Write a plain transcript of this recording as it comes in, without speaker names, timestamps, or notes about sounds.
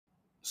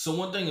So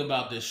one thing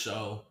about this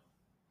show,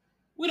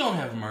 we don't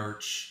have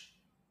merch.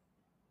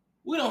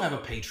 We don't have a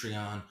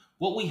Patreon.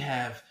 What we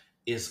have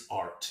is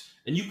art.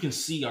 And you can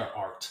see our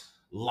art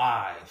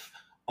live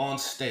on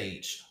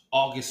stage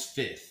August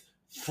 5th,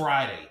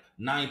 Friday,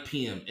 9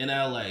 p.m. in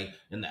LA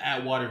in the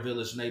Atwater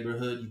Village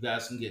neighborhood. You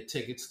guys can get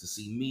tickets to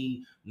see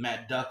me,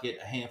 Matt Duckett,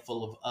 a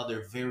handful of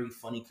other very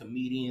funny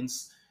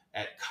comedians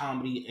at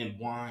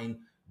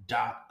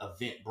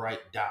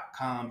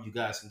comedyandwine.eventbrite.com. You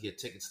guys can get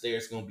tickets there.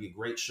 It's going to be a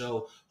great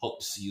show. Hope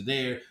to see you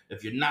there.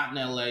 If you're not in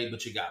LA,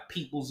 but you got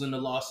peoples in the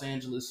Los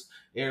Angeles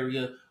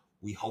area,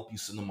 we hope you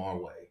send them our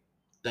way.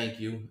 Thank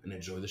you and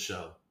enjoy the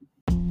show.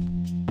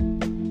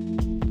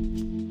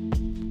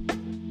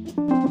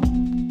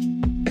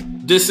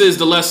 This is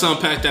the Let's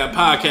Unpack That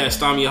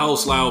podcast. I'm your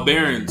host, Lyle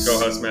Behrens.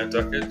 Co-host Matt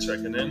Duckett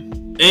checking in.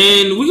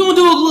 And we're going to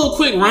do a little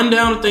quick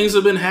rundown of things that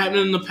have been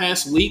happening in the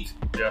past week.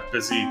 Yeah,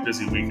 busy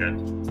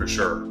weekend for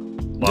sure.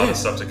 A lot of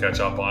stuff to catch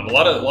up on. A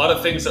lot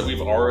of things that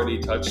we've already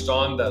touched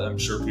on that I'm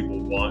sure people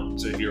want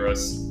to hear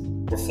us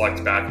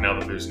reflect back now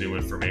that there's new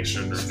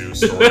information or new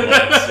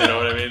storylines. You know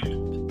what I mean?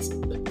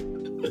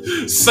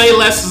 Say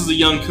less, as the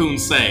young coon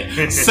say.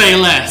 Say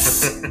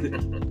less.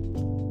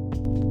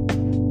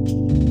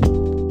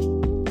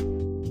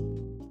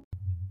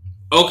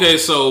 Okay,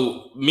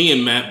 so me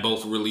and Matt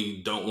both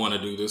really don't want to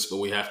do this, but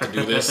we have to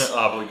do this.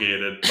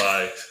 Obligated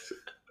by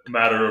a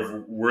matter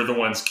of we're the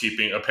ones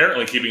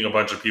apparently keeping a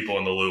bunch of people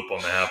in the loop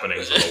on the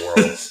happenings of the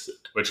world,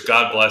 which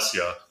God bless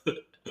you.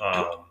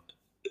 I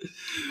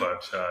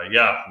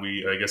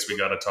guess we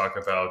got to talk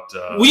about.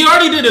 We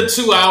already did a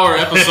 2-hour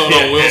episode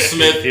on Will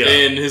Smith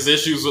and his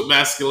issues with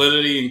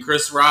masculinity and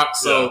Chris Rock.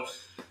 So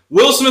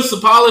Will Smith's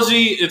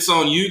apology, it's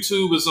on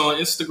YouTube, it's on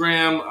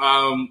Instagram.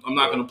 I'm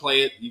not going to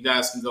play it. You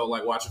guys can go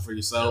watch it for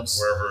yourselves.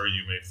 Wherever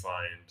you may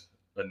find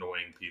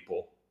annoying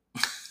people,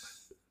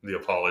 the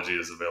apology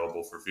is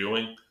available for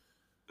viewing.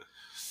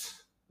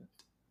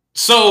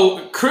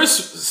 So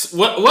Chris,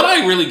 what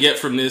I really get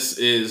from this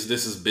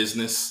is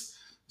business.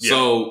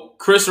 So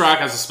Chris Rock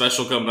has a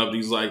special coming up.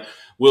 He's like,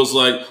 Will's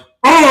like,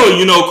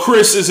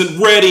 Chris isn't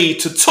ready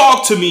to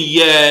talk to me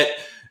yet.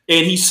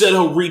 And he said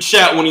he'll reach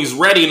out when he's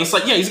ready. And it's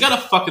like, he's got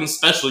a fucking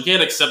special. He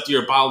can't accept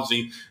your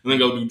apology and then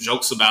go do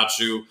jokes about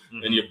you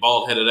and your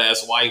bald-headed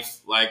ass wife,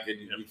 and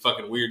your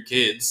fucking weird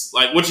kids.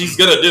 What he's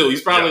going to do.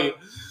 He's probably,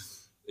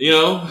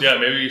 Yeah,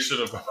 maybe you should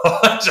have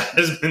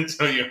apologized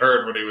until you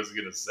heard what he was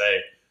going to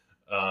say.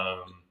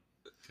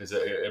 Because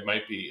it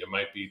might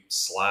be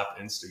slap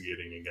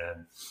instigating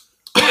again.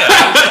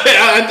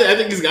 I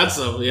think he's got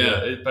some.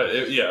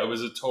 It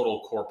was a total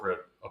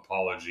corporate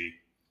apology.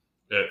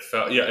 It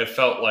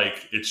felt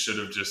like it should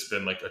have just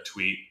been a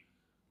tweet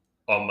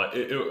on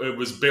it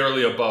was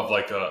barely above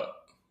a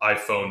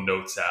iPhone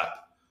Notes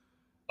app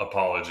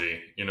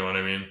apology. You know what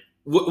I mean?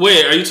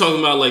 Wait, are you talking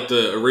about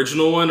the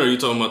original one, or are you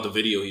talking about the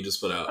video he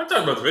just put out? I'm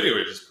talking about the video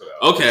he just put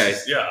out. Okay.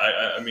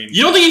 I mean,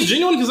 you don't think he's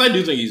genuine? Because I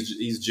do think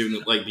he's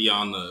genuine,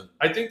 beyond the.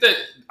 I think that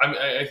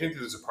I think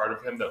there's a part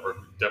of him that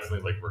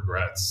definitely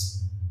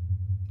regrets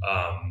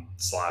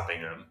slapping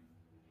him,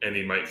 and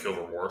he might feel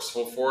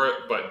remorseful for it.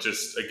 But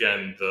just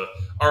again,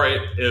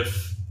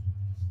 if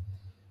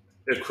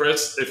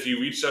you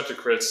reached out to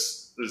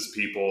Chris's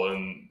people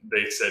and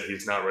they said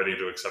he's not ready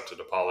to accept an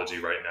apology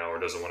right now or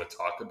doesn't want to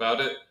talk about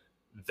it,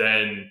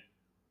 then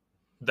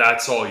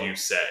that's all you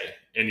say,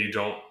 and you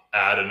don't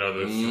add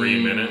another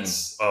 3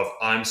 minutes of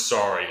I'm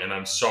sorry and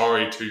I'm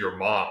sorry to your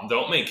mom.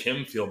 Don't make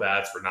him feel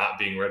bad for not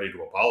being ready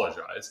to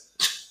apologize,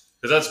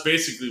 because that's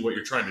basically what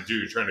you're trying to do.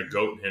 You're trying to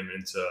goat him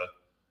into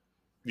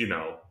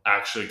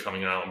actually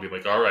coming out and be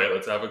like, all right,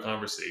 let's have a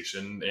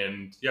conversation.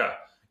 And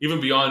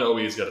even beyond,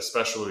 he's got a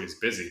special, he's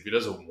busy. If he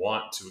doesn't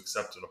want to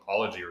accept an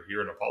apology or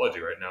hear an apology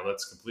right now,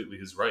 that's completely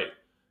his right.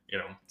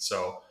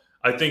 So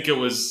I think it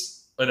was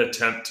an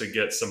attempt to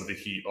get some of the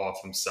heat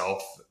off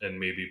himself and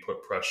maybe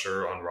put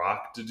pressure on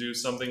Rock to do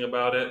something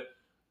about it.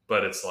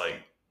 But it's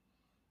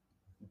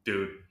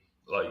dude,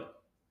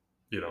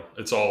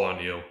 it's all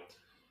on you.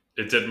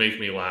 It did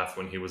make me laugh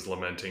when he was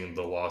lamenting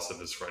the loss of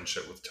his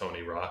friendship with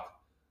Tony Rock.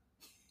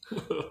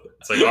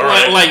 It's all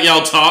right.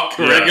 Y'all talk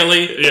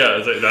regularly?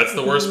 Yeah, that's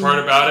the worst part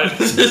about it.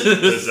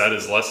 Is that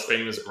his less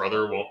famous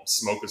brother won't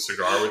smoke a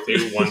cigar with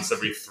you once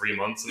every 3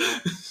 months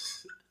now.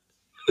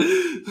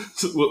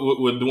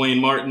 with Dwayne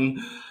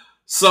Martin.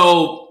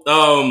 So,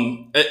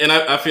 and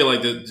I feel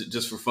like that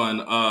just for fun,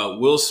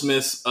 Will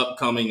Smith's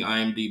upcoming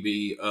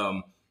IMDb,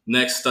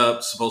 next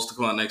up, supposed to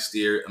come out next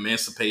year,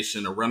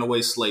 Emancipation, a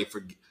runaway slave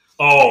forges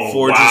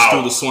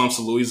through the swamps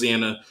of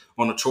Louisiana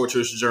on a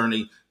torturous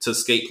journey to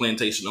escape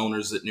plantation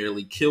owners that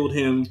nearly killed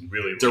him.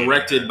 Really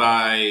directed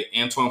by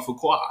Antoine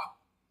Fuqua.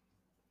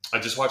 I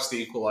just watched The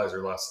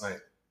Equalizer last night.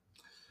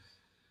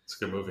 It's a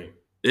good movie.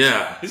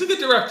 Yeah, he's a good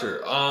director.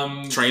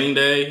 Training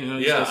Day.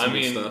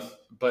 Stuff.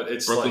 But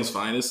it's Brooklyn's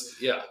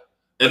Finest. Yeah,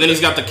 and then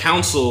he's got The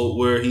Council,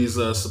 where he's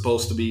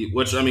supposed to be,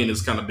 which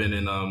has kind of been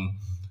in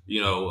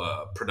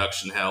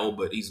production hell,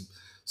 but he's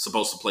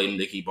supposed to play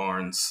Nicky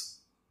Barnes.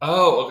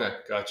 Oh, okay,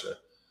 gotcha.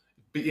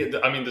 But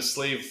the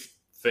slave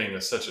thing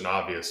is such an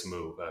obvious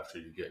move after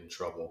you get in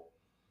trouble.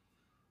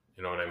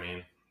 You know what I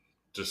mean?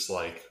 Just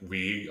like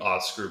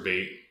Oscar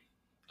bait,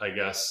 I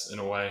guess, in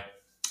a way.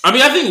 I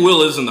mean, I think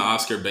Will is in the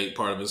Oscar bait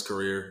part of his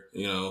career,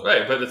 you know.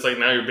 Right, but it's like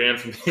now you're banned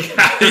from the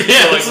Academy.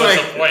 Yeah, so it's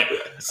what's the point?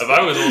 If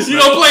I was Will Smith, you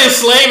don't play a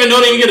slave and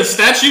don't even get a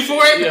statue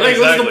for it? Yeah, like,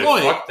 exactly. what's the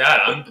point? Fuck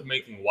that. I'm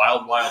making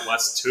Wild Wild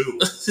West 2.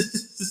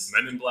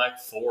 Men in Black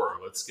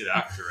 4. Let's get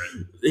after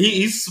it.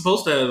 He's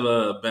supposed to have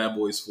Bad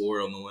Boys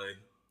 4 on the way.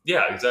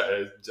 Yeah,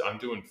 exactly. I'm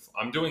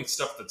doing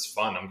stuff that's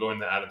fun. I'm going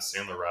the Adam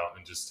Sandler route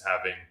and just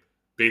having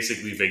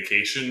basically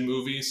vacation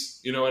movies.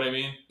 You know what I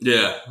mean?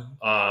 Yeah.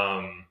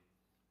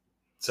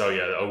 So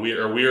yeah, a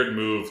weird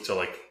move to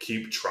like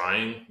keep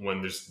trying when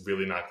there's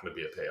really not going to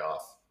be a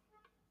payoff.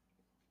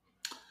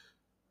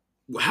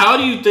 How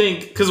do you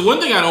think? Because one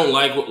thing I don't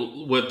like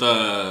with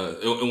and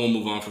we'll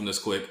move on from this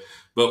quick,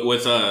 but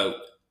with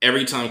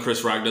every time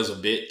Chris Rock does a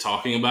bit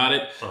talking about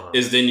it,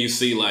 is then you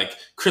see like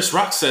Chris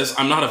Rock says,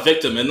 "I'm not a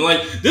victim," and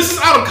like this is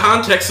out of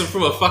context and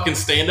from a fucking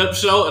stand-up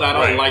show, and I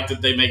don't like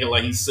that they make it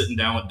like he's sitting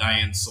down with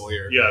Diane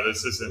Sawyer. Yeah,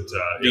 this isn't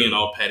being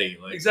all petty.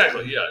 Like,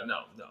 exactly. Yeah,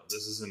 no,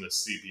 this isn't a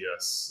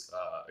CBS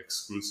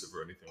exclusive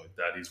or anything like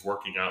that. He's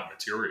working out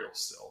material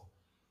still,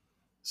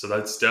 so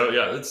that's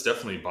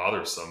definitely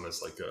bothersome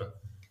as like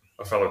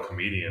a fellow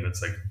comedian.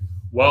 It's like,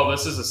 well,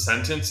 this is a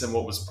sentence in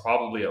what was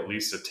probably at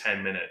least a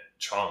 10-minute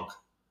chunk.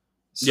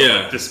 So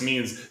like, this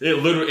means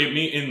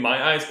in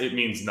my eyes, it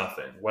means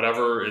nothing.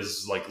 Whatever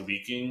is like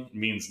leaking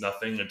means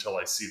nothing until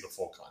I see the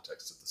full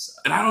context of the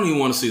set. And I don't even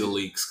want to see the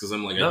leaks because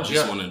I'm like, I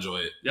just want to enjoy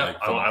it. Yeah,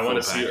 like, I want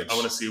to see it. I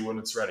want to see it when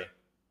it's ready.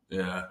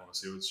 Yeah, I want to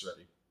see when it's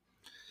ready.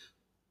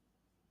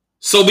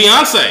 So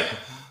Beyonce,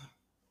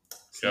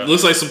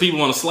 looks like some people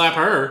want to slap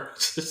her.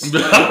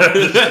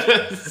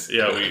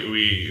 Yeah,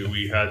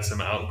 we had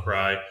some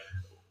outcry.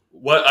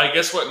 What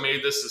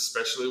made this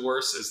especially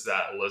worse is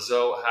that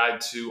Lizzo had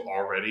to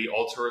already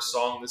alter a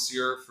song this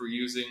year for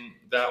using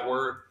that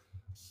word.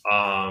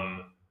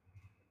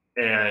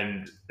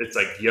 And it's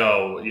like,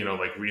 yo,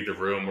 like read the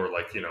room, or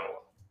like,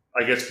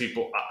 I guess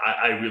people,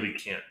 I really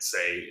can't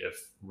say if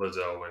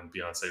Lizzo and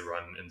Beyonce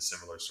run in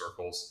similar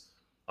circles.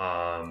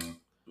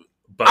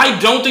 But I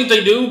don't think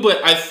they do,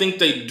 but I think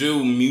they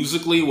do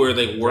musically, where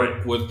they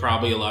work with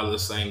probably a lot of the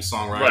same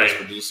songwriters,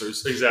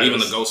 producers, even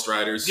the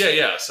ghostwriters.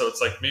 Yeah. So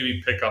it's like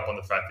maybe pick up on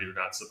the fact that you're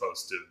not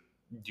supposed to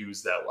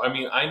use that. I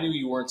mean, I knew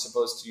you weren't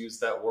supposed to use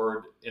that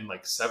word in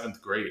like 7th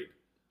grade.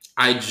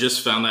 I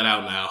just found that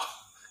out now.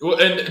 Well,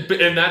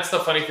 and that's the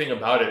funny thing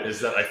about it,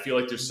 is that I feel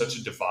like there's such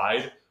a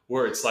divide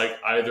where it's like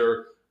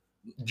either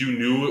you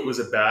knew it was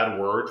a bad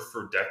word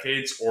for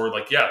decades, or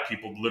like,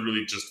 people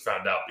literally just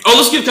found out.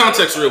 Let's give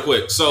context real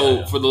quick.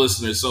 So for the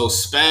listeners,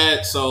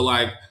 spaz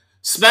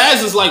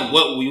is like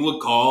what we would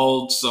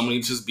call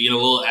somebody just being a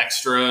little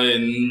extra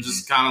and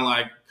just kind of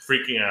like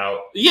freaking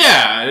out.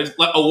 Yeah, it's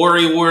like a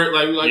worry word.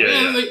 Like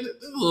man, they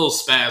a little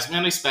spaz,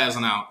 man, they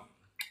spazzing out.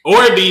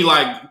 Or it'd be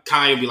like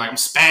Kanye would be like, I'm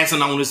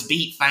spazzing on this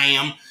beat,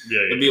 fam.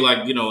 Yeah. It'd be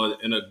like, in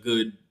a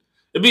good.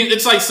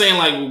 It's like saying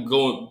like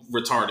going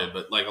retarded,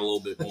 but like a little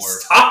bit more.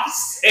 Stop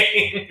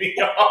saying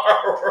the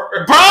R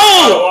word,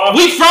 bro.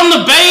 We from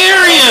the Bay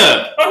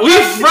Area. We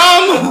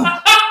from.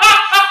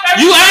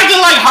 You acting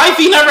like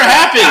hyphy never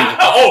happened.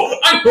 Oh,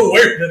 I'm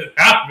aware that it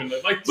happened.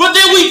 But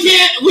then we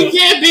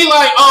can't be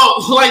like,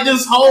 like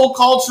this whole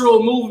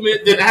cultural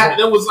movement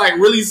that was like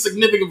really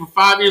significant for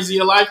 5 years of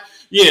your life.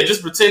 Yeah,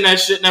 just pretend that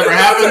shit never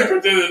happened.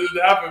 Pretend it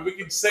didn't happen. We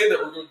can say that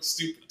we're going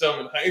stupid, dumb,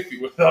 and hyphy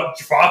without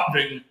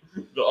dropping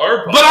the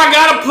R. But I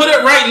gotta put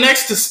it right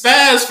next to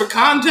spaz for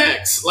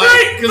context,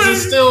 like because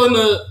it's still in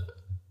the.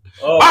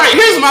 All right,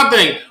 here's my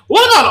thing.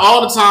 What about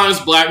all the times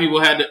black people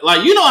had to, like,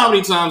 how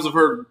many times I've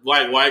heard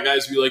white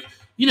guys be like,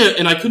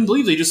 and I couldn't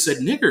believe they just said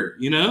nigger,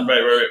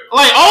 Right.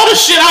 Like all the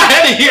shit I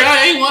had to hear,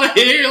 I ain't want to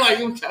hear.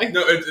 Like, okay.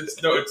 No, it's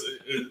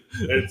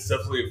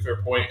definitely a fair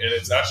point, and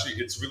it's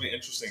really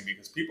interesting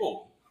because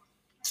people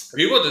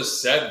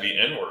just said the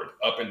N-word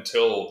up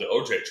until the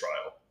OJ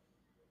trial.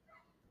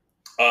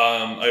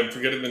 I'm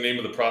forgetting the name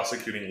of the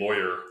prosecuting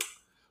lawyer.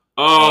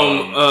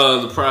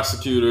 The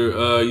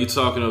prosecutor. You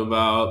talking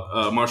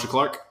about Marsha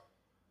Clark?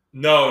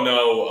 No,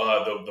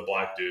 the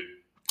black dude.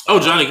 Oh,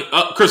 Johnny,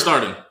 Chris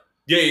Darden.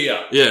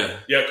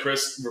 Yeah.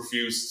 Chris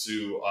refused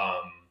to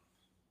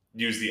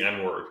use the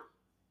N-word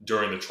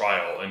during the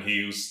trial, and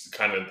he was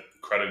kind of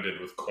credited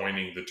with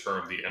coining the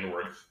term the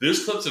N-word.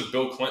 There's clips of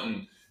Bill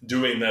Clinton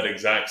doing that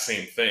exact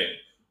same thing,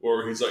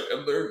 where he's like,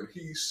 and then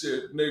he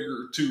said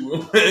nigger to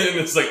him, and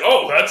it's like,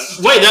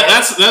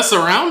 that's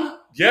around?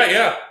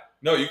 Yeah.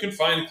 No, you can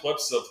find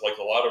clips of like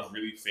a lot of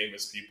really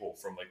famous people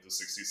from like the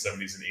 60s,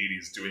 70s, and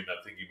 80s doing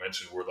that thing you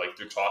mentioned, where like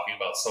they're talking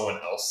about someone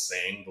else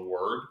saying the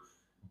word,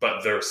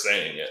 but they're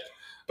saying it.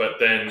 But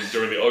then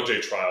during the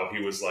OJ trial,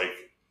 he was like,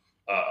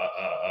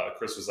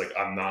 Chris was like,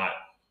 I'm not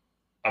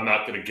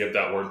going to give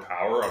that word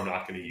power. I'm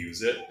not going to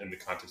use it in the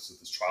context of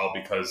this trial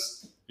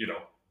because,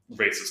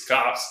 racist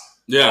cops,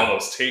 all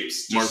those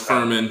tapes. Mark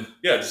Furman.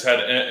 Just had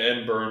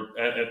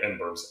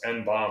N-bombs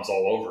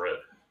all over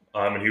it.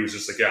 And he was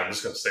just like, I'm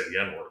just going to say the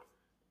N-word.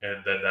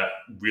 And then that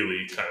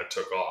really kind of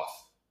took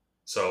off.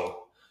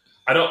 So,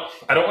 I don't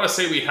want to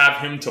say we have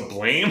him to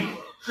blame,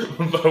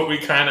 but we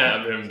kind of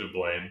have him to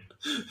blame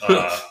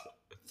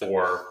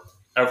for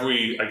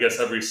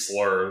every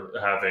slur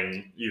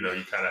having, you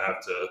kind of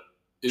have to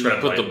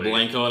tread put lightly. the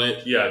blank on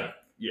it. Yeah.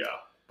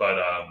 But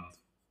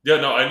yeah,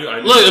 no, I knew.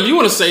 Look, if you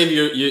want to save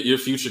your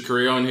future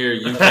career on here,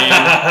 you can.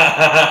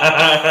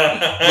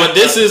 But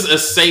this is a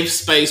safe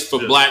space for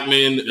black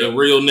men and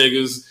real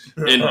niggas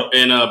and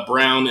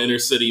brown inner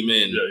city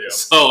men. Yeah.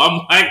 So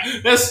I'm like,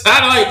 that's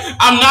not like,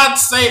 I'm not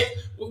saying.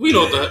 We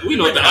know what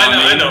the hell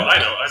I know.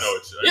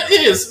 Yeah,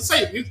 it is.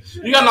 Say,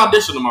 you got an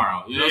audition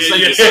tomorrow. Say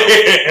yourself.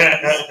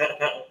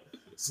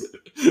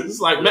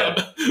 It's like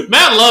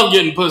Matt love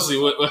getting pussy.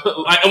 Like,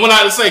 when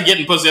I say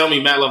getting pussy, I don't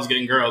mean Matt loves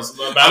getting girls.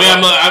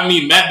 I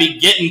mean Matt be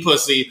getting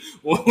pussy.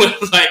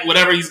 Like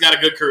whenever he's got a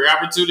good career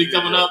opportunity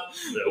coming up.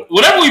 Yeah.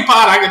 Whenever we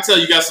pod, I can tell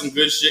you got some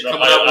good shit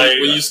coming up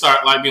when you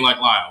start like being like,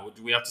 Lyle,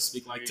 do we have to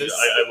speak like this?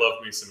 I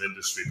love me some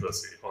industry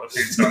pussy.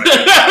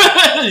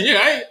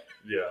 Yeah.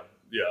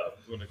 Yeah.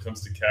 When it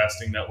comes to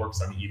casting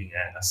networks, I'm eating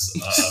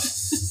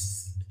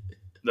ass.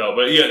 No,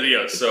 but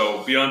yeah.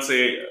 So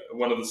Beyonce,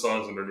 one of the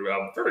songs on her new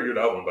album, very good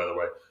album, by the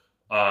way,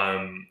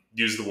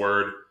 used the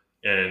word,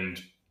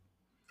 and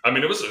I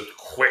mean, it was a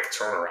quick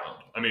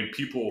turnaround. I mean,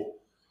 it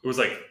was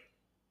like,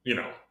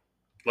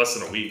 less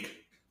than a week,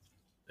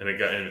 and it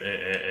got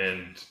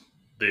and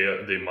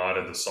they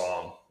modded the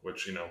song,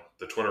 which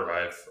the Twitter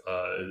hive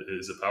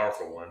is a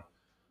powerful one.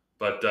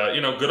 But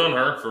good on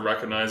her for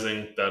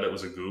recognizing that it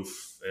was a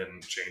goof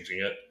and changing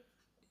it.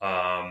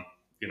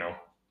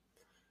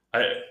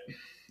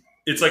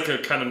 It's like a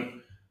kind of,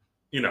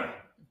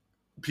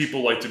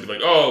 people like to be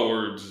like,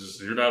 oh,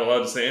 you're not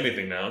allowed to say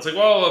anything now. It's like,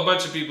 well, a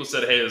bunch of people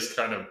said, hey, this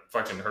kind of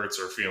fucking hurts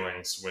our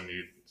feelings when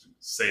you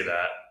say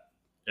that.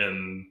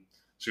 And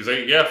she was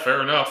like, yeah,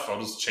 fair enough.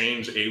 I'll just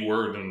change a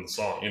word in the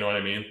song. You know what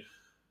I mean?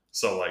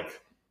 So, like,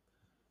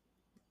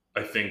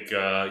 I think,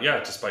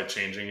 just by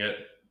changing it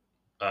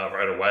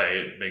right away,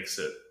 it makes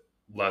it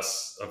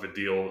less of a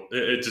deal.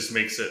 It just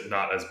makes it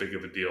not as big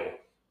of a deal.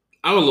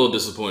 I'm a little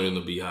disappointed in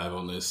the Beehive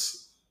on this.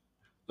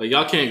 Like,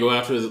 y'all can't go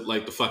after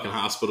like the fucking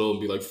hospital and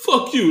be like,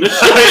 "Fuck you."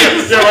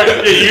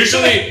 Right.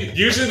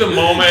 Usually the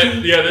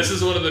moment. Yeah, this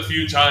is one of the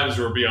few times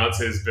where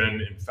Beyonce has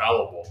been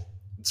infallible.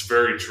 It's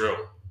very true.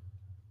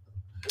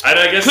 And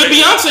I guess could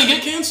Beyonce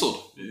get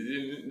canceled?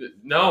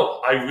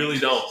 No, I really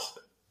don't.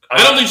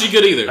 I don't think she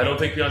could either. I don't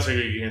think Beyonce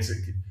could get canceled.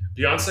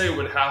 Beyonce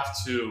would have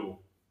to.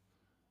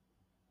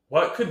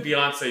 What could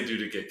Beyonce do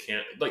to get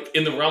canceled? Like,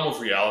 in the realm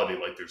of reality,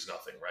 like, there's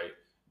nothing, right?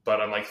 But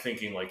I'm like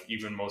thinking like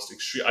even most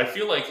extreme. I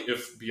feel like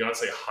if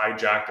Beyonce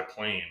hijacked a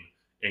plane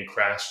and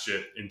crashed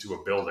it into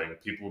a building,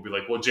 people would be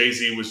like, well,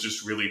 Jay-Z was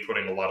just really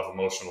putting a lot of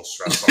emotional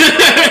stress on her.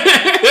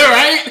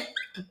 Right?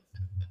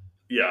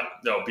 Yeah.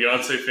 No,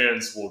 Beyonce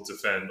fans will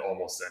defend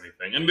almost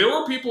anything. And there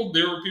were people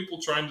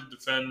trying to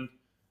defend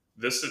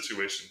this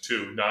situation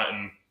too, not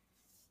in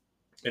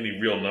any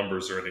real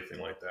numbers or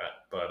anything like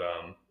that. But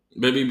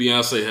maybe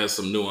Beyonce has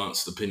some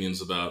nuanced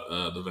opinions about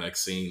the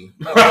vaccine.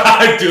 Dude,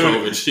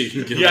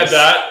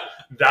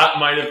 that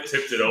might have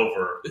tipped it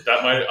over.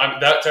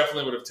 That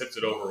definitely would have tipped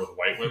it over with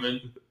white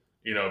women,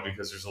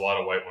 because there's a lot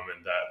of white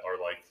women that are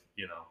like,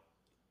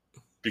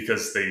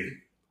 because they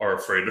are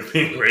afraid of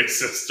being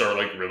racist, are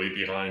like really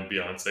behind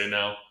Beyonce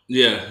now.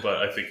 Yeah. But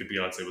I think if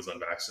Beyonce was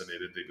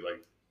unvaccinated, they'd be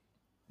like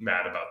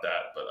mad about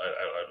that. But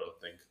I don't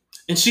think.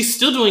 And she's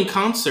still doing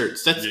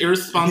concerts. That's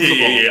irresponsible.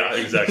 Yeah,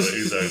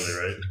 exactly,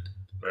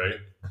 right.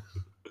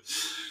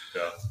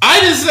 Yeah.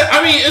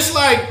 It's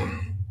like,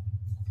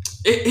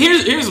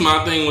 here's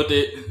my thing with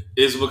it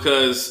is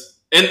because,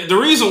 and the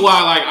reason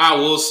why, like, I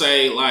will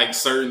say like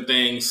certain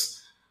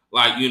things,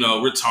 like,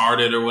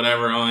 retarded or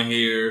whatever on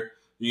here,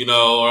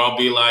 or I'll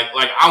be like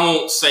I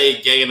won't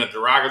say gay in a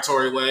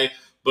derogatory way,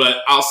 but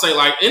I'll say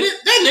like,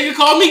 that nigga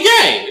called me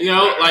gay,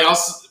 right. Like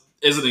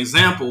as an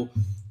example,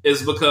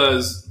 is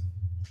because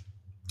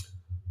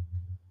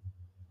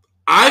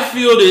I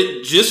feel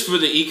that just for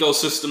the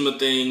ecosystem of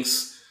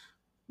things,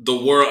 the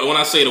world, when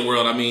I say the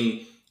world, I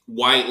mean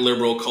white,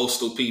 liberal,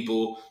 coastal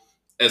people,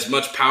 as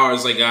much power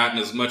as they got and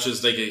as much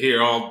as they could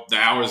hear all the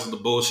hours of the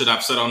bullshit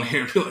I've said on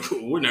here and be like,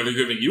 we're never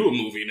giving you a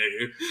movie,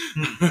 nigga.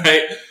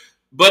 Right?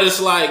 But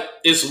it's like,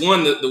 it's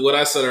one, that what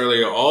I said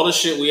earlier, all the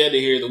shit we had to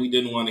hear that we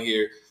didn't want to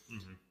hear.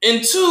 Mm-hmm.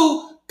 And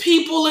two,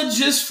 people are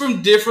just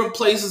from different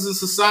places in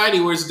society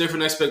where it's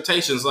different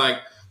expectations. Like,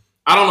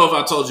 I don't know if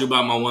I told you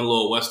about my one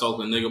little West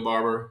Oakland nigga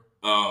barber.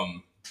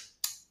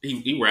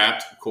 He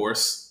rapped, of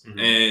course. Mm-hmm.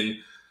 And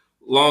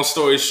long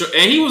story short,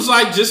 and he was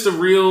like just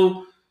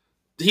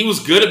he was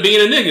good at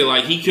being a nigga.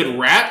 Like, he could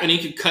rap and he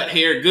could cut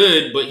hair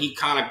good, but he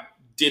kind of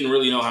didn't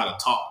really know how to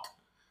talk.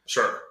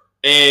 Sure.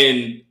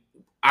 And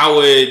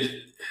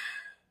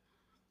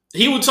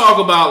he would talk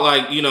about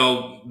like,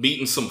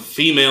 beating some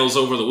females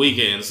over the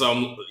weekend. So, a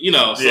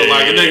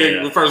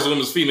nigga refers to them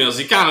as females.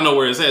 You kind of know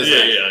where his head's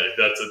at. Yeah,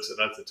 that's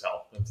a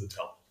tell.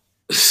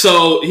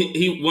 So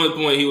he one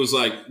point he was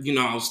like,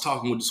 I was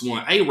talking with this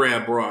one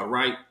Arab broad,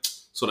 right?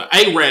 So the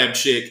Arab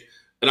chick,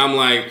 and I'm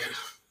like,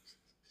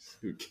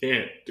 You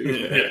can't do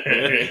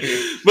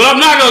that. But I'm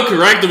not gonna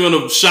correct him in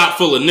a shop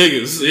full of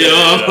niggas. You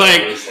know,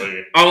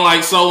 I'm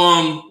like, so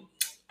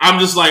I'm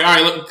just like,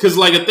 all right, because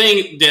like a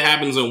thing that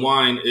happens in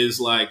wine is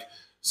like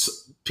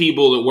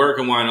people that work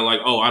in wine are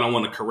like, oh, I don't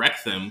want to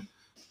correct them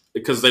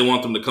because they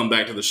want them to come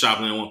back to the shop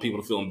and they want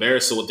people to feel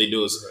embarrassed. So what they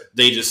do is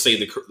they just say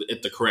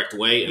it the correct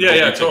way and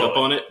pick up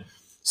on it.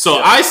 So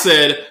I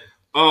said,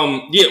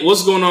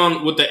 what's going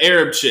on with the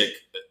Arab chick?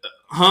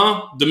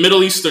 Huh? The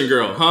Middle Eastern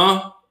girl?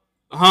 Huh?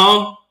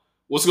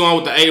 What's going on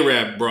with the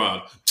Arab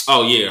broad?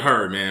 Oh yeah,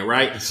 her, man,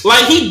 right?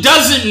 Like he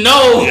doesn't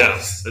know.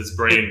 Yes, his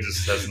brain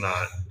just has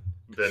not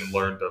been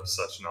learned of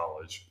such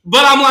knowledge.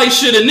 But I'm like,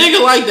 should a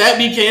nigga like that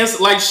be canceled?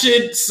 Like,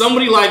 should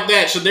somebody like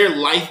that, should their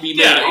life be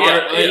made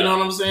art? You know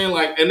what I'm saying?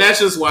 Like, and that's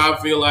just why I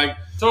feel like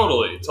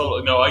totally.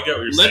 No, I get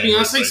what you're saying.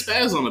 Let Beyonce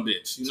spaz on a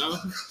bitch, you know?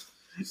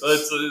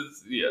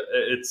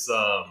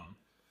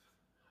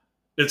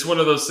 It's one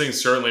of those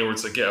things certainly where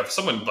it's like, if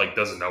someone like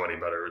doesn't know any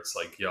better, it's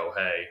like, yo,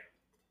 hey,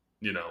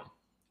 you know,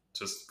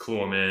 just clue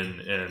them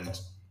in and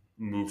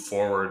move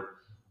forward.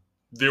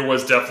 There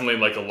was definitely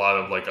like a lot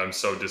of like, I'm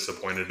so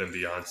disappointed in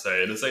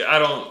Beyonce. And it's like, I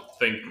don't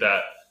think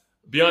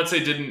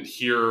Beyonce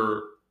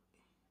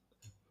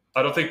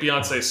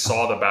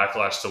saw the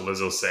backlash to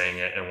Lizzo saying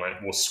it and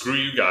went, well, screw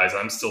you guys.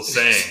 I'm still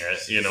saying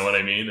it. You know what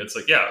I mean? It's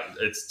like,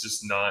 it's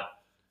just not,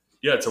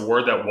 it's a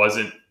word that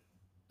wasn't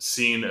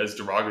seen as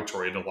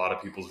derogatory in a lot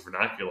of people's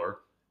vernacular.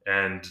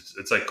 And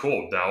it's like,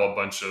 cool. Now a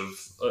bunch of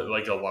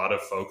like a lot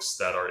of folks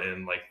that are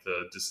in like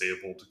the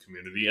disabled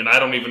community, and I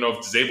don't even know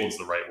if disabled is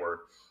the right word.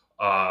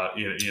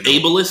 You know,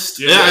 ableist.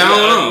 I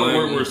don't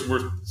know.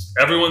 We're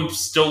everyone's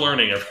still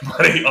learning.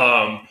 Everybody.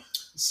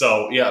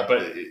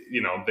 But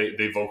you know,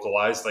 they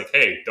vocalized like,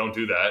 hey, don't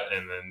do that,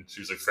 and then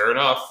she was like, fair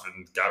enough,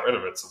 and got rid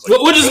of it. So it's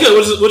like, which is good.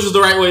 Which is the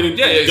right way to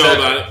go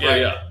about it.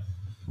 Yeah.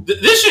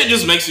 This shit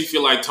just makes me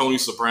feel like Tony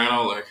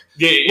Soprano. Like,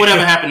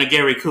 whatever happened to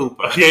Gary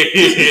Cooper?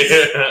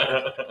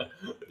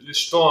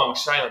 Strong,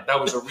 silent. That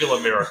was a real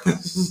American.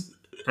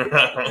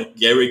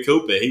 Gary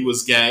Cooper, he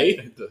was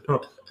gay.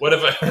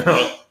 Whatever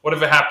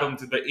happened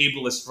to the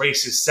ableist,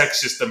 racist,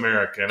 sexist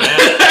American?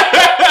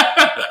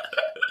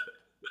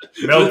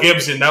 Mel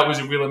Gibson, that was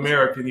a real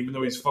American, even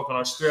though he's fucking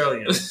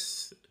Australian.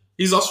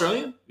 He's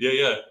Australian?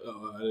 Yeah.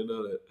 Oh, I didn't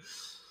know that.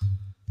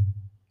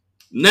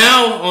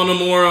 Now, on a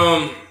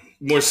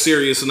more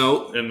serious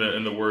note, in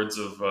the words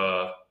of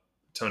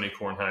Tony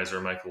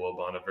Kornheiser, Michael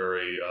Wilbon, a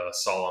very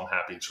solemn,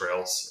 happy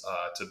trails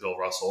to Bill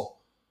Russell.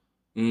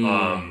 You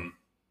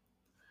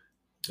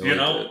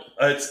know,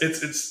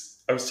 it's.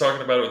 I was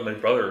talking about it with my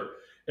brother,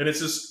 and it's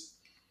just,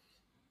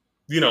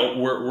 you know,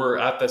 we're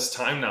at this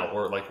time now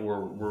where like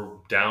we're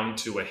down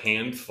to a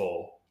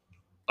handful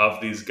of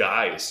these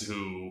guys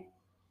who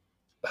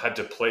had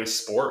to play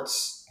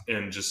sports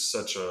in just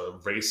such a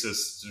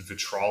racist,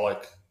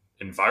 vitriolic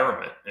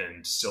environment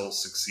and still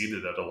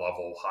succeeded at a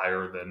level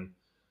higher than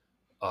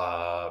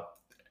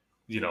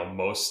you know,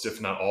 most,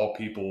 if not all,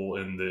 people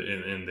in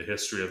the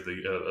history of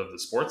the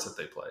sports that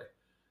they play.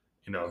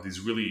 You know,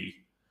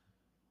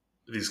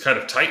 these kind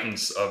of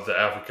titans of the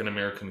African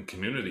American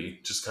community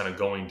just kind of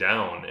going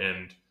down,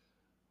 and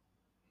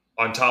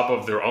on top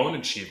of their own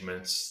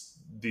achievements,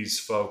 these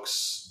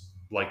folks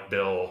like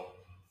Bill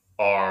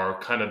are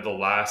kind of the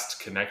last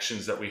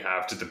connections that we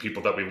have to the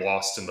people that we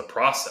lost in the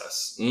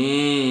process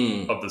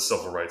of the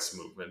civil rights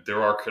movement.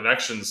 There are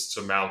connections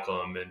to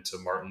Malcolm and to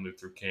Martin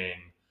Luther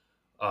King,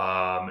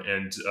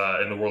 and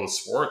in the world of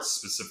sports,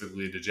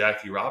 specifically to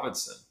Jackie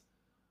Robinson.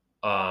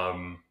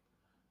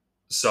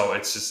 So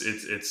it's just,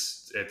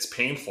 it's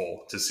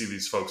painful to see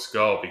these folks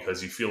go,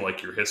 because you feel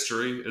like your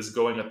history is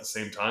going at the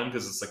same time.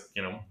 Because it's like,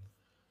 you know,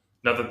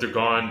 now that they're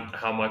gone,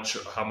 how much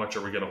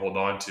are we going to hold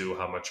on to?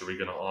 How much are we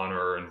going to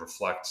honor and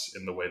reflect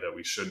in the way that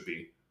we should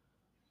be?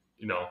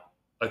 You know,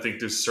 I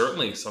think there's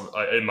certainly some,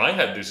 in my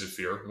head, there's a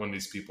fear when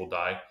these people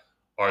die.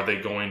 Are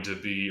their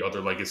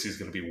legacies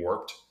going to be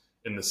warped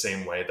in the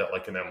same way that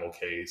like an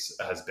MLK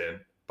has been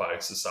by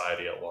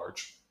society at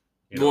large?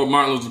 You know? Well,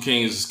 Martin Luther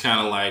King is kind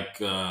of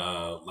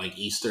like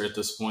Easter at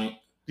this point.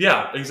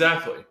 Yeah,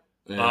 exactly.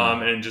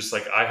 Yeah. And just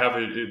like I have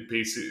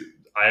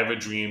a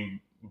dream,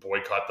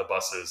 boycott the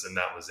buses, and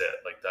that was it.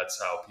 Like that's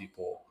how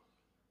people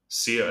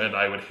see it. And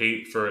I would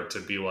hate for it to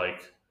be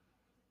like,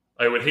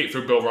 I would hate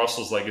for Bill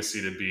Russell's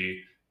legacy to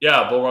be,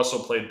 yeah, Bill Russell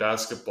played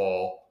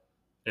basketball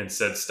and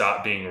said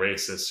stop being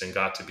racist and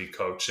got to be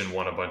coach and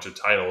won a bunch of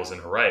titles,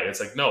 and hooray. It's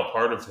like, no,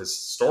 part of his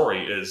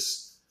story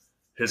is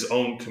his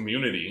own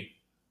community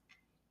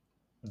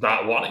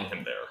not wanting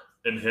him there,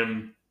 and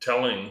him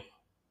telling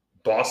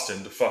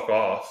Boston to fuck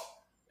off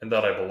and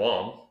that I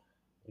belong,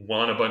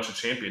 won a bunch of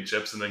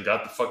championships, and then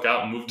got the fuck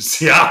out and moved to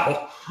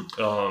Seattle.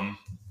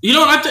 You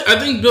know, I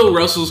think Bill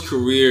Russell's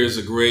career is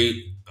a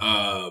great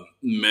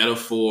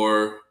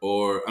metaphor,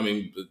 or I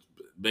mean,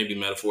 maybe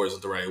metaphor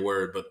isn't the right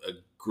word, but a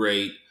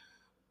great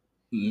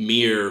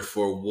mirror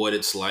for what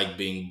it's like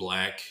being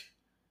black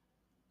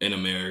in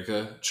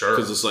America. Sure.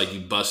 Because it's like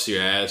you bust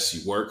your ass,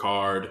 you work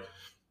hard,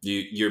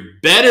 you're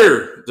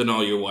better than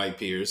all your white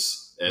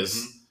peers,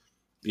 as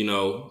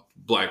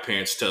black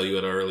parents tell you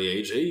at an early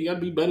age, hey, you got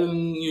to be better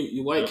than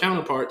your white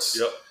counterparts.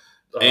 Yep.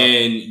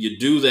 And you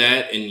do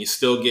that, and you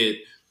still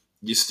get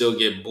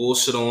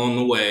bullshit along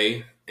the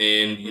way,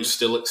 and you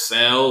still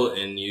excel,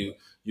 and you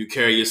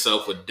carry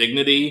yourself with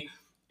dignity.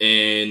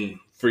 And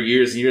for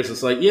years and years,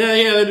 it's like, yeah,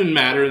 that didn't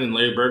matter. And then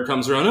Larry Bird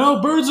comes around.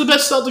 Oh, Bird's the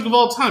best Celtic of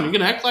all time. You're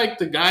gonna act like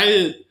the guy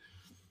that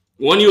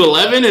won you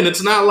 11, and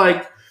it's not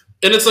like,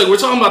 and it's like we're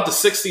talking about the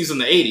 60s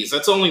and the 80s.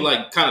 That's only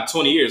like kind of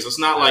 20 years. It's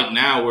not like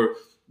now where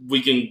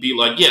we can be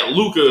like, yeah,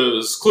 Luka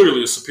is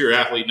clearly a superior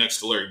athlete next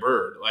to Larry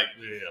Bird. Like,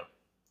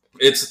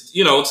 it's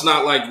it's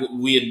not like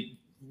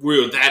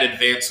we're that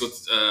advanced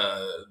with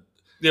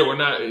we're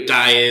not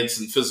diets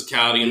and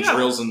physicality and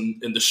drills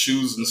and the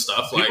shoes and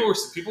stuff.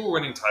 People were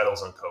winning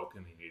titles on coke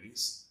in the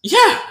 80s.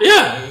 Yeah.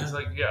 It's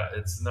like,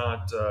 it's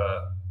not.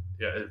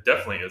 It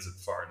definitely isn't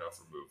far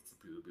enough removed for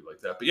people to be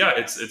like that. But yeah,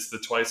 it's the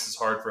twice as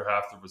hard for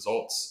half the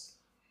results.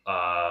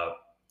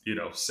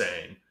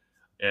 Saying,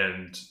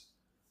 and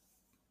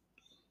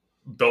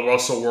Bill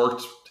Russell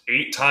worked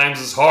 8 times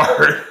as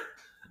hard,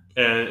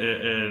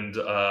 and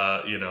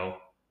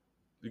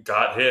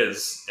got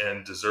his,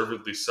 and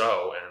deservedly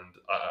so. And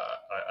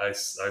I've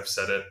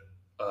said it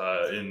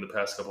in the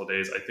past couple of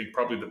days. I think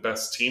probably the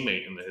best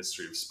teammate in the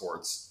history of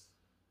sports.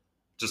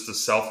 Just a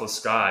selfless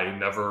guy,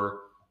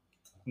 never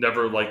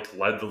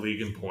led the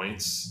league in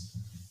points,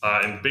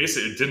 and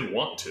basically didn't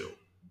want to.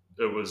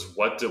 It was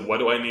what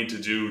do I need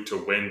to do to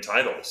win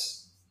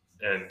titles,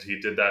 and he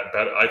did that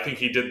better. I think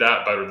he did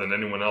that better than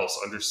anyone else.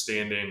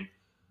 Understanding,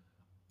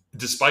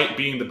 despite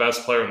being the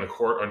best player in the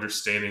court,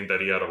 understanding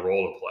that he had a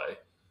role to play.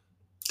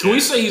 Can we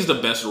say he's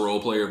the best role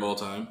player of all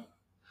time?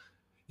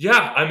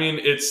 Yeah, I mean,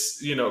 it's,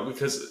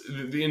 because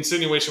the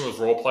insinuation with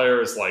role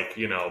player is like,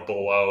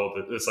 below,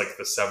 it's like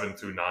the 7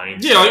 through 9.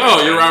 Yeah,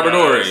 like, you're Robert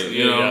Horry,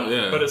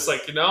 Yeah. But it's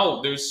like,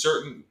 there's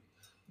certain,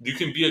 you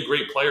can be a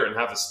great player and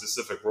have a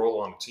specific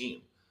role on a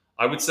team.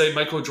 I would say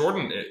Michael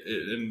Jordan,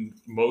 in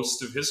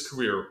most of his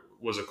career,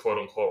 was a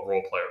quote-unquote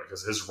role player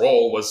because his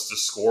role was to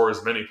score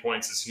as many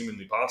points as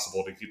humanly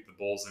possible to keep the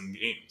Bulls in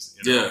games.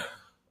 Yeah.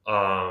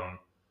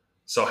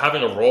 So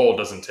having a role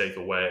doesn't take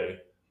away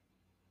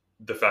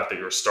the fact that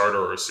you're a starter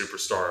or a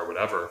superstar or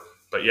whatever.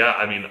 But yeah,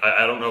 I mean,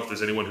 I don't know if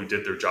there's anyone who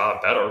did their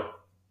job better,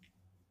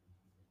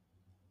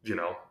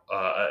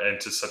 and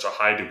to such a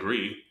high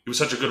degree. He was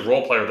such a good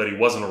role player that he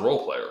wasn't a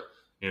role player,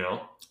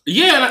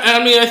 Yeah,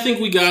 I mean, I think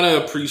we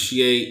gotta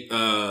appreciate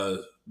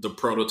the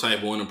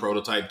prototype 1 and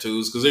prototype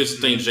 2s, because there's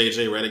the thing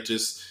JJ Redick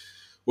just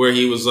where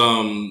he was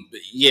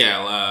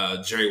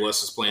Jerry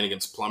West was playing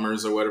against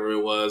plumbers or whatever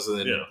it was, and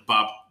then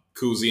Bob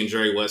Cousy and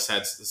Jerry West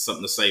had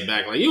something to say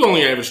back, like, you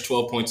only average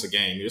 12 points a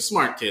game. You're a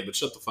smart kid, but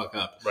shut the fuck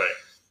up. Right.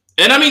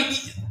 And I mean,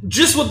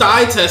 just with the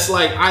eye test,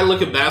 like, I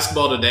look at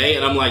basketball today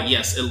and I'm like,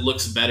 yes, it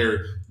looks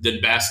better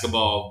than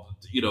basketball,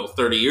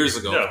 30 years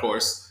ago, of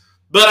course.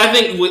 But I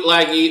think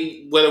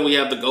whether we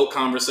have the GOAT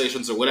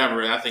conversations or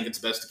whatever, I think it's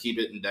best to keep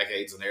it in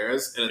decades and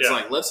eras. And it's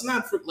like, let's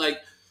not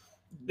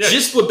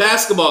just with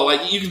basketball,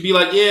 like, you could be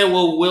like, yeah,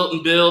 well, Wilt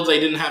and Bill, they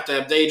didn't have to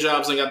have day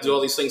jobs, they got to do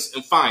all these things.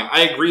 And fine,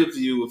 I agree with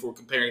you if we're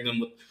comparing them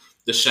with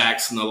the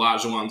Shaqs and the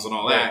Olajuwons and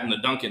all that, and the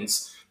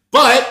Duncans.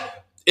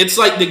 But it's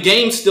like the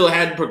game still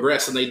had to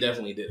progress, and they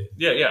definitely did it.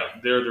 Yeah.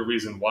 They're the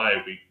reason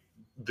why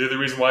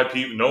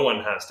no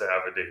one has to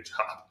have a day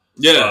job.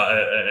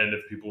 Yeah. And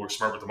if people were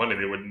smart with the money,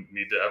 they wouldn't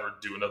need to ever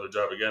do another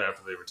job again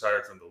after they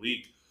retired from the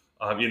league.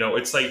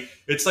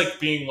 It's like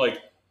being like,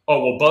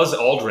 oh, well, Buzz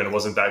Aldrin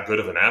wasn't that good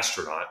of an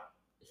astronaut.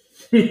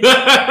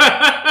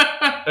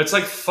 It's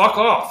like, fuck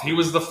off. He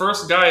was the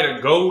first guy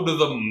to go to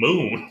the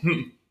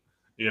moon.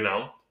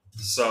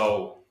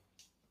 So,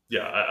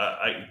 yeah,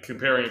 I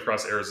comparing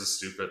across eras is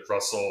stupid.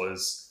 Russell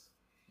is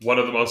one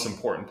of the most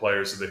important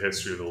players in the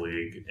history of the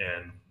league,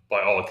 and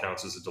by all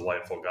accounts is a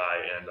delightful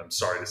guy, and I'm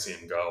sorry to see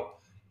him go.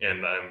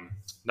 And I'm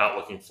not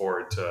looking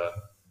forward to,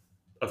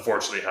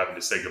 unfortunately, having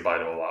to say goodbye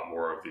to a lot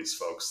more of these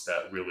folks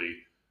that really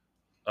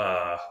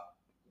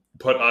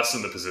put us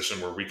in the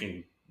position where we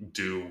can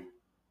do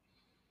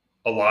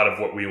a lot of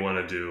what we want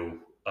to do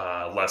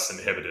less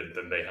inhibited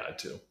than they had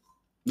to.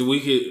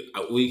 We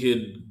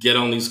could get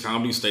on these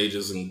comedy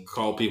stages and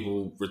call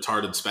people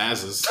retarded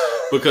spazzes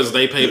because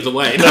they paved the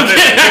way.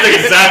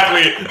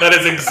 That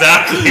is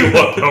exactly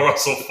what Bill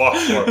Russell fought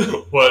for,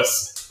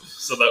 was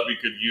so that we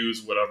could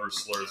use whatever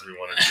slurs we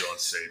wanted to do on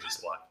stage as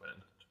black men.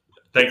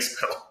 Thanks,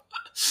 Bill.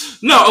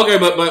 No, okay,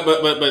 but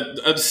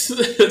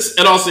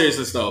in all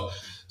seriousness though.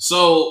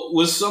 So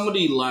with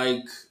somebody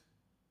like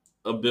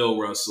a Bill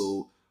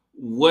Russell,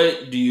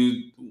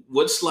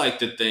 what's like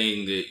the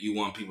thing that you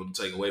want people to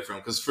take away from?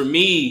 Because for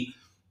me,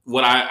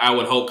 what I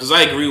would hope, because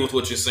I agree with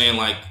what you're saying,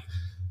 like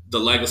the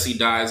legacy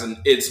dies, and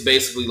it's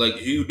basically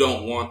like you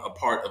don't want a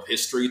part of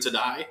history to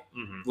die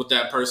with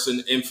that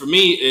person. And for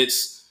me,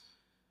 it's,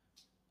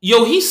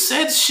 he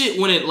said shit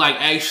when it like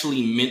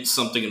actually meant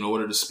something in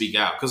order to speak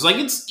out. Because like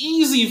it's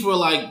easy for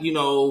like,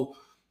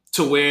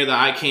 to wear the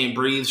I Can't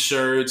Breathe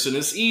shirts, and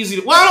it's easy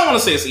I don't want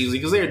to say it's easy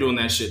because they're doing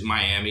that shit in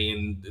Miami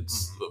and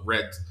it's a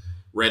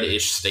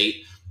reddish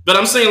state. But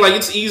I'm saying, like,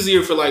 it's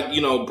easier for, like,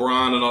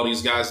 Braun and all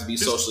these guys to be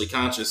socially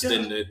conscious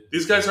than the...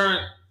 These guys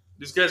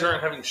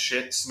aren't having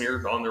shit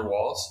smeared on their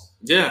walls.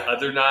 Yeah.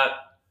 They're not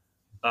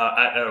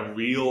at a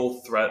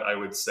real threat, I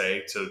would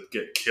say, to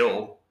get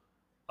killed.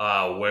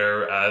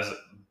 Whereas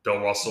Bill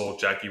Russell,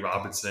 Jackie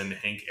Robinson,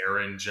 Hank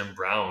Aaron, Jim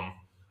Brown,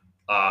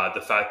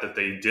 the fact that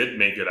they did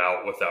make it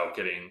out without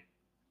getting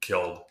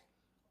killed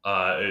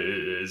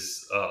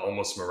is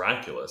almost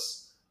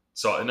miraculous.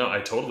 So, no, I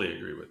totally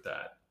agree with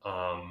that.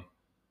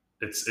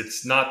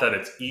 It's not that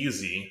it's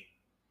easy,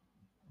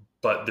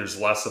 but there's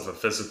less of a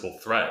physical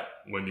threat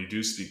when you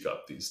do speak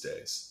up these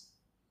days.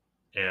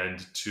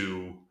 And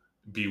to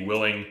be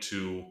willing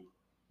to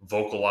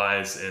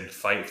vocalize and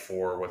fight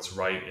for what's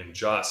right and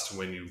just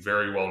when you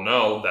very well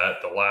know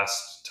that the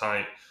last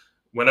time,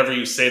 whenever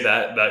you say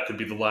that, that could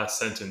be the last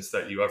sentence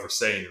that you ever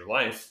say in your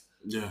life,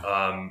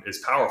 is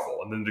powerful.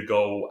 And then to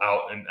go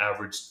out and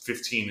average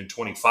 15 and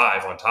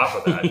 25 on top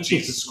of that,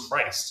 Jesus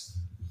Christ.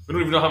 We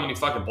don't even know how many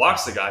fucking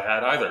blocks the guy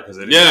had either because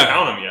they didn't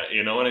count him yet.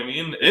 You know what I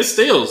mean? It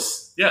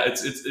steals. Yeah,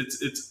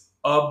 it's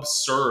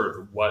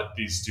absurd what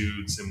these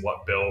dudes and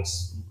what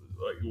Bill's.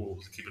 We'll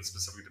keep it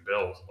specific to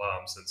Bill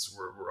since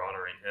we're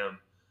honoring him.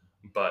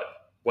 But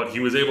what he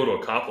was able to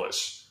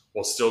accomplish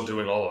while still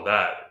doing all of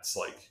that, it's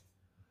like,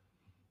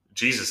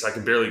 Jesus, I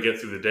can barely get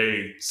through the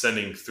day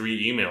sending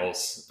 3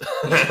 emails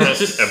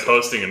and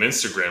posting an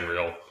Instagram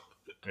reel,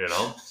 you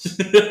know?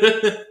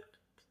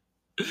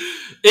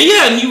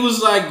 Yeah, and he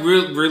was like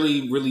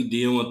really, really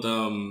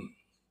dealing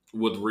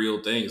with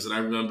real things. And I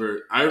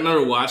remember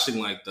watching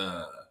like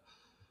do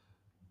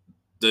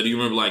you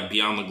remember like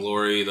Beyond the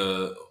Glory,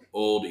 the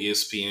old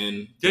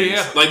ESPN things?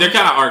 Yeah. Like they're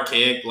kind of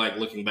archaic, like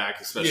looking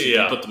back, especially if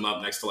you put them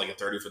up next to like a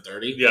 30 for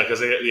 30. Yeah, because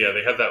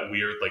they have that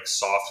weird like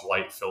soft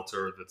light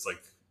filter that's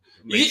like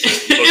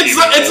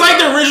it's like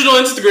the original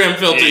Instagram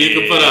filter you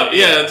can put up.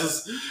 Yeah, it's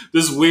just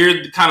this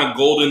weird kind of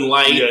golden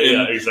light.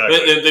 Yeah,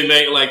 exactly. And they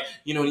make like,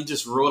 you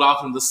just rode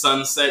off into the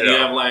sunset. You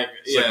have like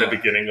it's like the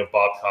beginning of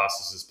Bob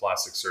Costas'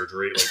 plastic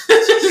surgery.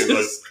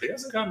 Like, he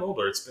hasn't gotten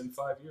older. It's been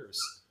 5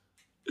 years.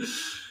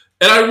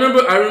 And I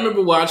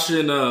remember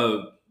watching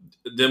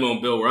demo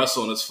of Bill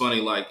Russell, and it's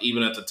funny, like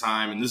even at the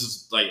time, and this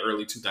is like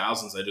early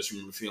 2000s, I just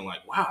remember feeling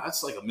like, wow,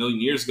 that's like a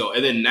million years ago.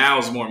 And then now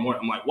it's more and more.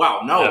 I'm like,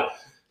 wow, no. Yeah.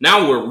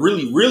 Now we're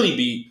really we're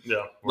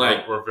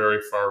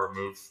very far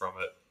removed from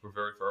it. We're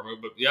very far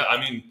removed, but yeah, I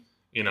mean,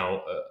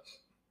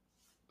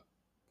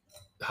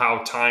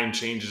 how time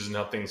changes and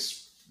how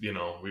things,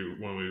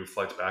 when we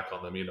reflect back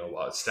on them,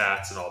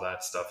 stats and all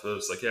that stuff. It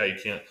was like, yeah,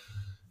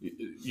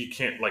 you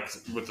can't like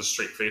with a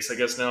straight face, I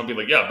guess now, be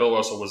like, yeah, Bill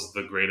Russell was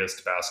the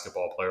greatest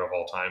basketball player of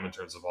all time in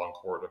terms of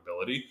on-court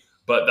ability,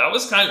 but that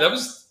was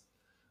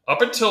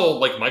up until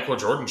like Michael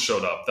Jordan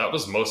showed up. That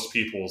was most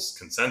people's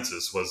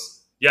consensus was.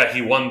 Yeah,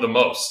 he won the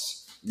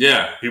most.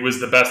 Yeah. He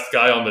was the best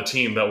guy on the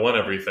team that won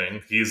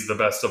everything. He's the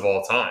best of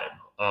all time.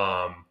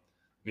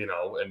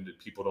 And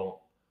people don't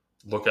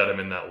look at him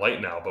in that light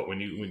now. But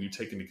when you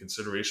take into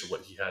consideration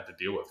what he had to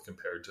deal with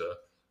compared to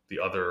the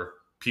other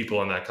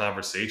people in that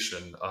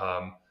conversation,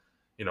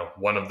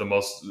 one of,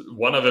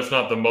 if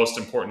not the most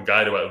important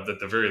guy to at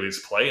the very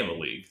least play in the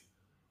league,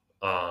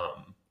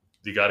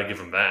 you got to give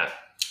him that.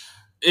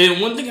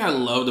 And one thing I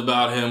loved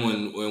about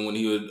him when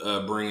he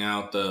would bring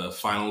out the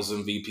Finals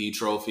MVP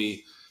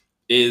trophy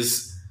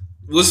is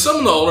with some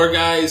of the older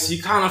guys,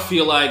 you kind of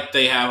feel like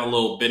they have a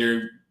little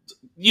bitter,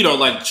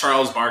 like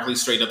Charles Barkley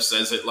straight up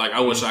says it, like, I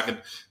wish I could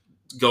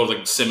go to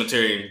the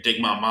cemetery and dig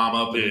my mom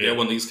up and get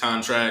one of these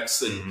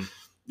contracts. And,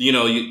 you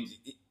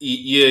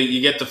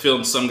get the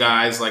feeling some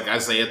guys like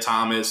Isaiah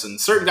Thomas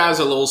and certain guys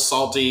are a little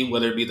salty,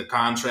 whether it be the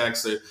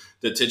contracts or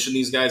the attention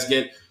these guys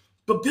get.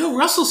 But Bill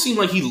Russell seemed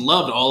like he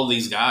loved all of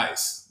these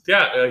guys.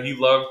 Yeah, he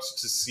loved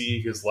to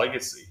see his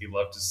legacy. He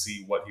loved to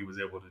see what he was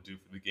able to do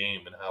for the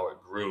game and how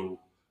it grew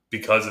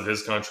because of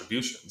his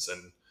contributions,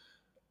 and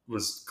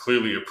was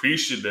clearly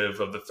appreciative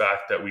of the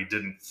fact that we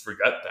didn't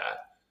forget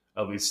that,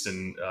 at least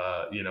in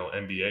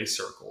NBA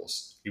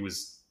circles. He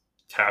was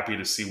happy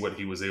to see what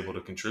he was able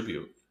to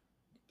contribute.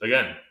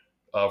 Again,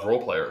 a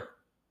role player.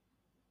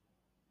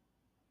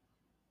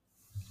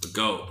 The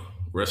GOAT.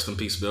 Rest in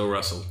peace, Bill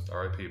Russell.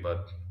 R.I.P.,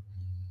 bud.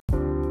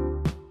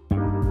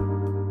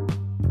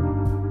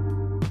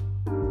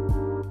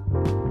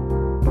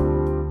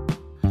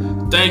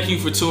 Thank you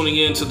for tuning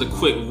in to the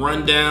quick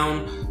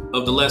rundown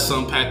of the Let's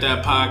Unpack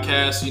That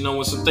podcast. When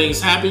some things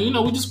happen,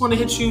 we just want to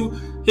hit you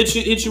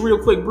real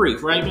quick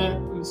brief, right,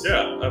 man?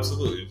 Yeah,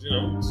 absolutely.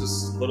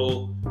 Just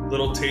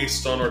little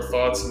taste on our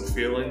thoughts and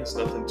feelings.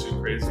 Nothing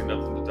too crazy,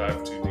 nothing to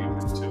dive too deep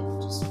into.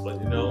 Just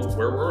let you know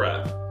where we're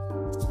at.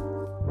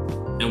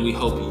 And we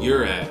hope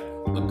you're at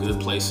a good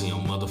place in your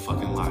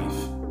motherfucking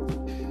life.